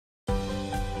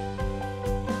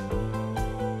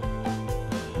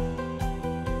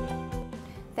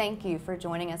Thank you for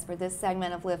joining us for this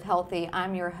segment of Live Healthy.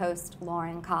 I'm your host,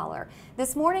 Lauren Collar.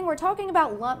 This morning we're talking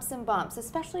about lumps and bumps,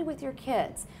 especially with your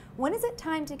kids. When is it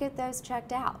time to get those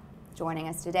checked out? Joining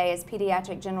us today is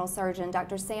Pediatric General Surgeon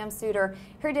Dr. Sam Suter,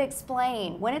 here to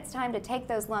explain when it's time to take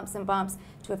those lumps and bumps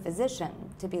to a physician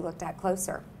to be looked at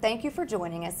closer. Thank you for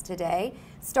joining us today.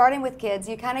 Starting with kids,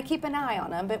 you kind of keep an eye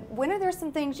on them, but when are there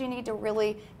some things you need to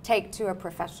really take to a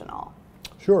professional?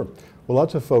 Sure. Well,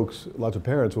 lots of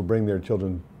parents will bring their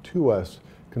children to us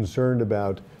concerned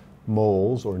about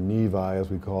moles, or nevi as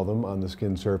we call them, on the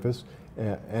skin surface,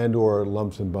 and or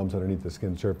lumps and bumps underneath the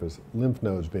skin surface, lymph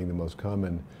nodes being the most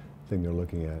common thing they're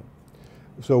looking at.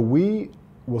 So we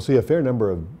will see a fair number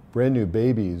of brand new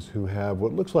babies who have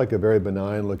what looks like a very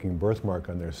benign looking birthmark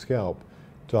on their scalp.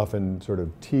 It's often sort of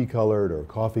tea colored or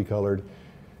coffee colored.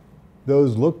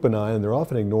 Those look benign and they're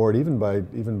often ignored even by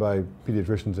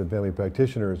pediatricians and family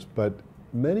practitioners, but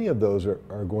many of those are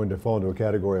going to fall into a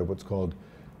category of what's called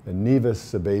a nevus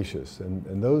sebaceous,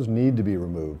 and those need to be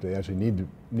removed. They actually need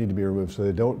to be removed so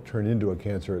they don't turn into a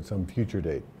cancer at some future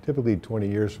date, typically 20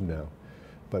 years from now.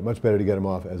 But much better to get them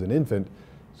off as an infant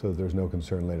so that there's no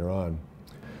concern later on.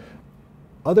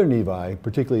 Other nevi,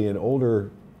 particularly in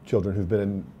older children who've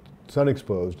been sun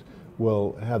exposed,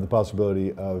 will have the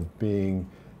possibility of being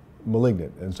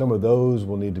malignant, and some of those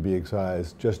will need to be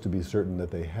excised just to be certain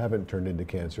that they haven't turned into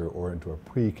cancer or into a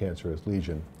precancerous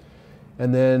lesion.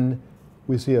 And then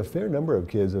we see a fair number of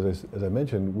kids, as I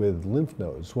mentioned, with lymph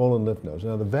nodes, swollen lymph nodes.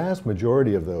 Now the vast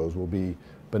majority of those will be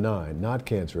benign, not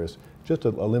cancerous, just a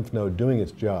lymph node doing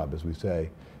its job, as we say,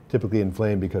 typically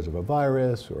inflamed because of a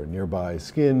virus or nearby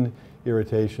skin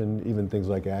irritation. Even things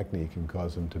like acne can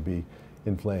cause them to be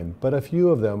inflamed. But a few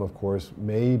of them, of course,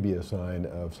 may be a sign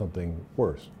of something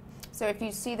worse. So if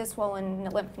you see the swollen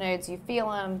lymph nodes, you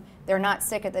feel them, they're not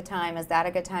sick at the time, is that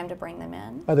a good time to bring them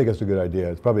in? I think that's a good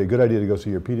idea. It's probably a good idea to go see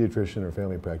your pediatrician or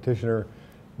family practitioner.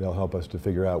 They'll help us to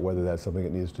figure out whether that's something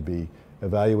that needs to be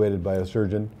evaluated by a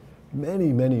surgeon.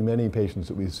 Many patients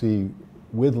that we see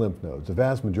with lymph nodes, the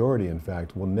vast majority in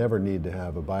fact, will never need to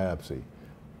have a biopsy,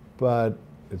 but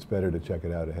it's better to check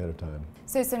it out ahead of time.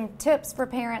 So some tips for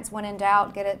parents: when in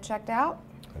doubt, get it checked out?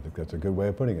 I think that's a good way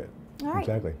of putting it. All right.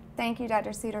 Exactly. Thank you,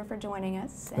 Dr. Suter, for joining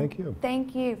us. Thank you.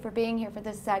 Thank you for being here for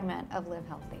this segment of Live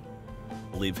Healthy.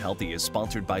 Live Healthy is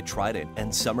sponsored by Trident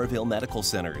and Somerville Medical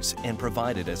Centers and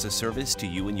provided as a service to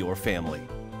you and your family.